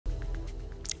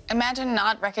Imagine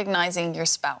not recognizing your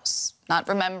spouse, not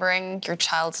remembering your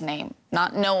child's name,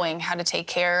 not knowing how to take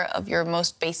care of your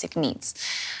most basic needs.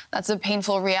 That's a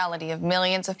painful reality of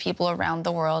millions of people around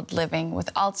the world living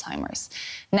with Alzheimer's.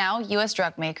 Now, U.S.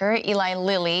 drug maker Eli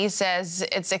Lilly says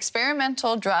its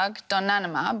experimental drug,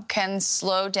 Donanemab, can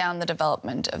slow down the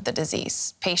development of the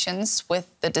disease. Patients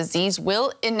with the disease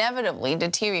will inevitably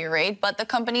deteriorate, but the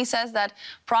company says that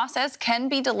process can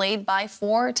be delayed by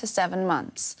 4 to 7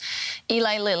 months.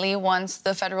 Eli Lilly wants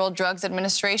the Federal Drugs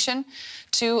Administration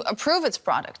to approve its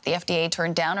product. The FDA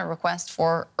turned down a request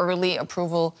for early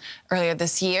approval earlier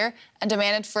this year and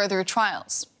demanded further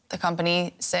trials. The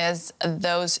company says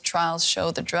those trials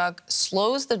show the drug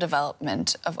slows the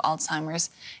development of Alzheimer's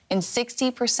in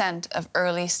 60% of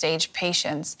early-stage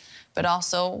patients, but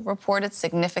also reported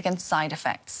significant side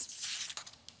effects.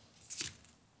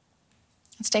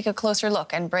 Let's take a closer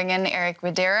look and bring in Eric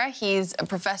Widera. He's a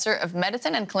professor of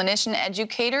medicine and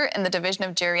clinician-educator in the Division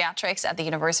of Geriatrics at the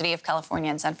University of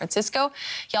California in San Francisco.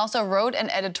 He also wrote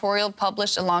an editorial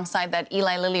published alongside that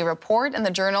Eli Lilly report in the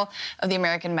Journal of the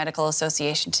American Medical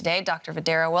Association today. Dr.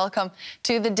 Widera, welcome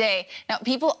to the day. Now,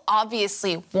 people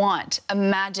obviously want a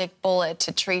magic bullet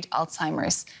to treat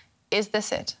Alzheimer's. Is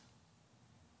this it?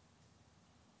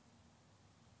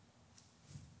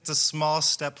 It's a small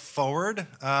step forward,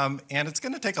 and it's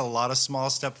going to take a lot of small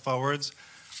step forwards.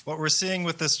 What we're seeing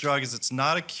with this drug is it's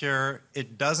not a cure.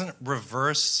 It doesn't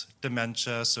reverse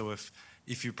dementia. So if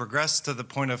you progress to the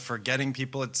point of forgetting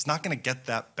people, it's not going to get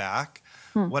that back.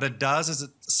 What it does is it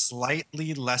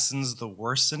slightly lessens the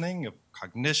worsening of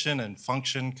cognition and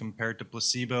function compared to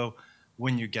placebo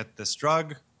when you get this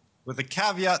drug. With a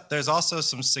caveat, there's also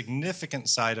some significant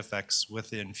side effects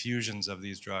with the infusions of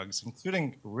these drugs,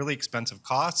 including really expensive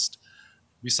cost.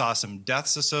 We saw some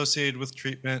deaths associated with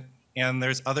treatment, and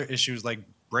there's other issues like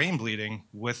brain bleeding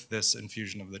with this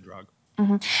infusion of the drug.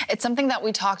 It's something that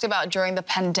we talked about during the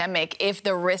pandemic, if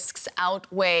the risks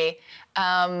outweigh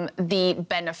the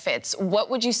benefits.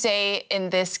 What would you say in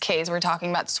this case? We're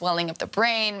talking about swelling of the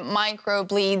brain,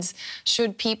 microbleeds.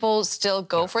 Should people still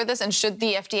go for this, and should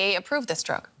the FDA approve this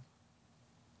drug?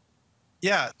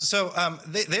 Yeah, so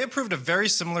they approved a very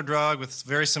similar drug with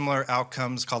very similar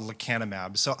outcomes called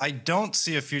lecanemab. So I don't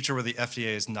see a future where the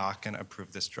FDA is not going to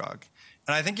approve this drug.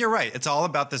 And I think you're right. It's all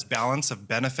about this balance of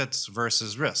benefits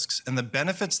versus risks. And the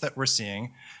benefits that we're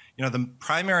seeing, you know, the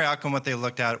primary outcome, what they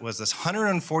looked at was this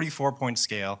 144-point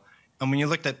scale. And when you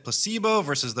looked at placebo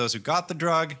versus those who got the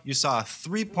drug, you saw a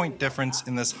 3-point difference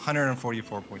in this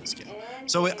 144-point scale.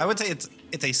 So I would say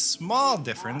it's a small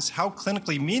difference. How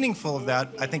clinically meaningful of that,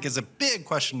 I think, is a big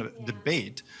question of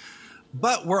debate.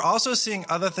 But we're also seeing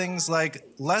other things like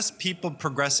less people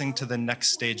progressing to the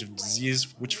next stage of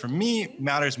disease, which for me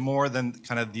matters more than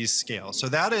kind of these scales. So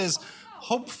that is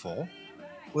hopeful.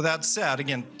 With that said,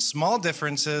 again, small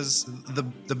differences.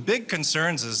 The big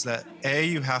concerns is that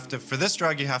you have to, for this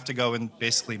drug, you have to go in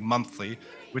basically monthly,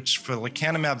 which for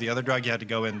lecanemab, the other drug, you had to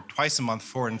go in twice a month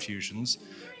for infusions.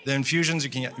 The infusions, you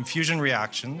can get infusion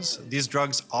reactions. These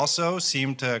drugs also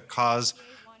seem to cause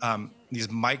these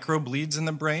micro bleeds in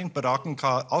the brain, but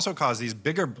also cause these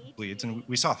bigger bleeds. And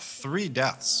we saw 3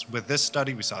 deaths with this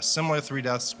study. We saw similar 3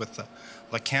 deaths with the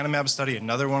lecanemab study,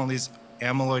 another one of these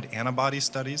amyloid antibody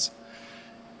studies.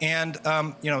 And,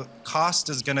 you know, cost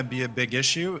is going to be a big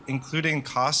issue, including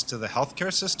cost to the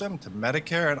healthcare system, to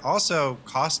Medicare, and also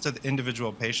cost to the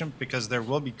individual patient, because there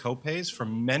will be copays for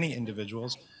many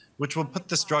individuals, which will put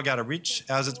this drug out of reach,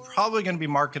 as it's probably going to be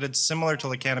marketed similar to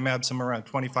lecanemab, somewhere around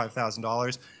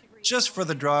 $25,000, just for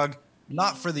the drug,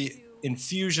 not for the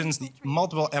infusions, the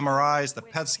multiple MRIs, the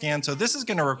PET scan. So this is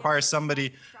going to require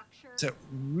somebody to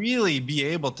really be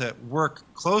able to work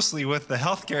closely with the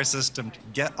healthcare system to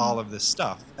get all of this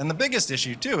stuff. And the biggest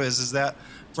issue too is that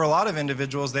for a lot of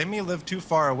individuals, they may live too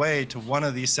far away to one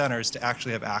of these centers to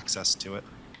actually have access to it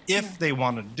if they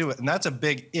wanted to do it. And that's a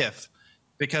big if,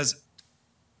 because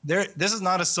this is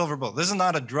not a silver bullet. This is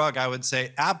not a drug I would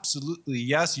say, absolutely,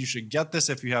 yes, you should get this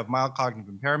if you have mild cognitive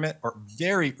impairment or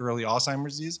very early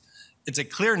Alzheimer's disease. It's a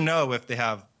clear no if they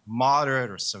have moderate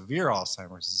or severe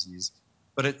Alzheimer's disease.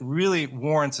 But it really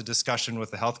warrants a discussion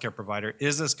with the healthcare provider.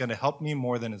 Is this going to help me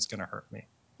more than it's going to hurt me?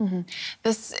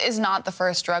 This is not the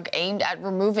first drug aimed at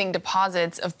removing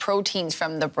deposits of proteins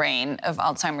from the brain of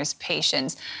Alzheimer's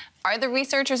patients. Are the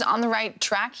researchers on the right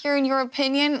track here, in your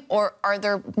opinion, or are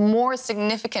there more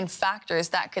significant factors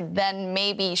that could then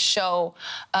maybe show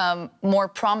more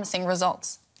promising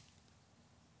results?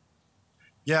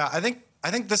 Yeah, I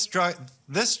think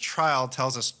this trial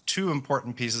tells us 2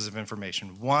 important pieces of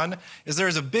information. One is there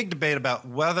is a big debate about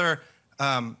whether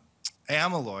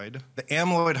amyloid, the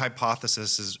amyloid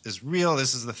hypothesis is real.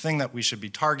 This is the thing that we should be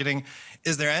targeting.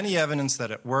 Is there any evidence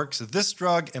that it works? This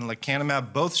drug and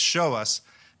lecanemab both show us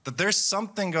that there's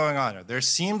something going on here. There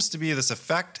seems to be this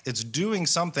effect. It's doing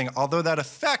something, although that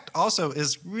effect also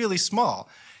is really small.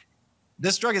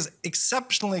 This drug is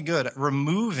exceptionally good at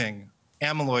removing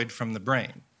amyloid from the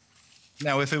brain.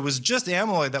 Now, if it was just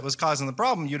amyloid that was causing the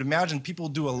problem, you'd imagine people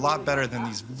do a lot better than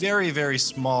these very, very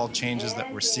small changes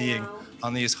that we're seeing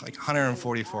on these like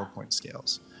 144-point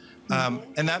scales.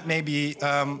 And that may be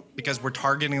because we're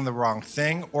targeting the wrong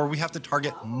thing, or we have to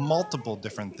target multiple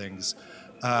different things,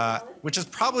 which is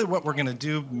probably what we're going to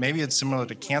do. Maybe it's similar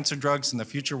to cancer drugs in the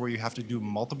future where you have to do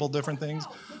multiple different things.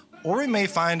 Or we may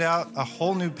find out a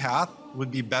whole new path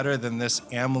would be better than this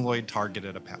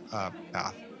amyloid-targeted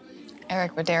path.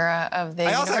 Eric Widera of the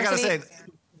University... I got to say...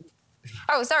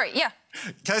 Oh, sorry, yeah.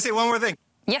 Can I say one more thing?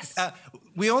 Yes.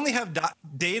 We only have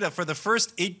data for the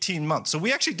first 18 months, so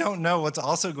we actually don't know what's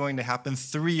also going to happen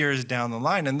 3 years down the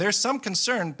line. And there's some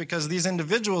concern because these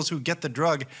individuals who get the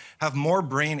drug have more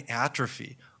brain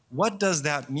atrophy. What does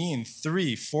that mean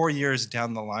 3-4 years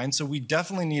down the line? So we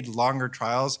definitely need longer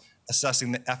trials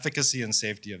assessing the efficacy and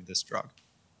safety of this drug.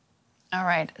 All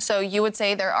right. So you would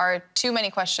say there are too many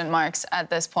question marks at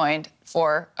this point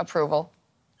for approval?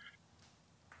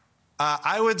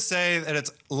 I would say that it's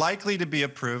likely to be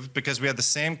approved because we had the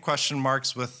same question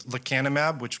marks with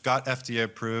lecanemab, which got FDA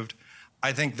approved.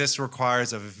 I think this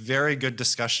requires a very good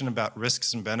discussion about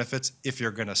risks and benefits if you're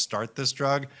going to start this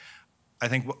drug. I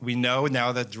think what we know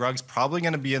now that drug's probably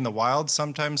going to be in the wild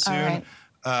sometime soon.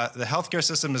 The healthcare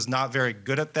system is not very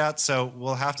good at that, so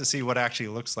we'll have to see what it actually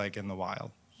looks like in the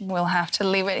wild. We'll have to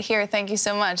leave it here. Thank you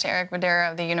so much, Eric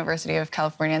Widera of the University of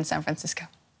California in San Francisco.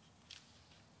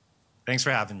 Thanks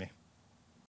for having me.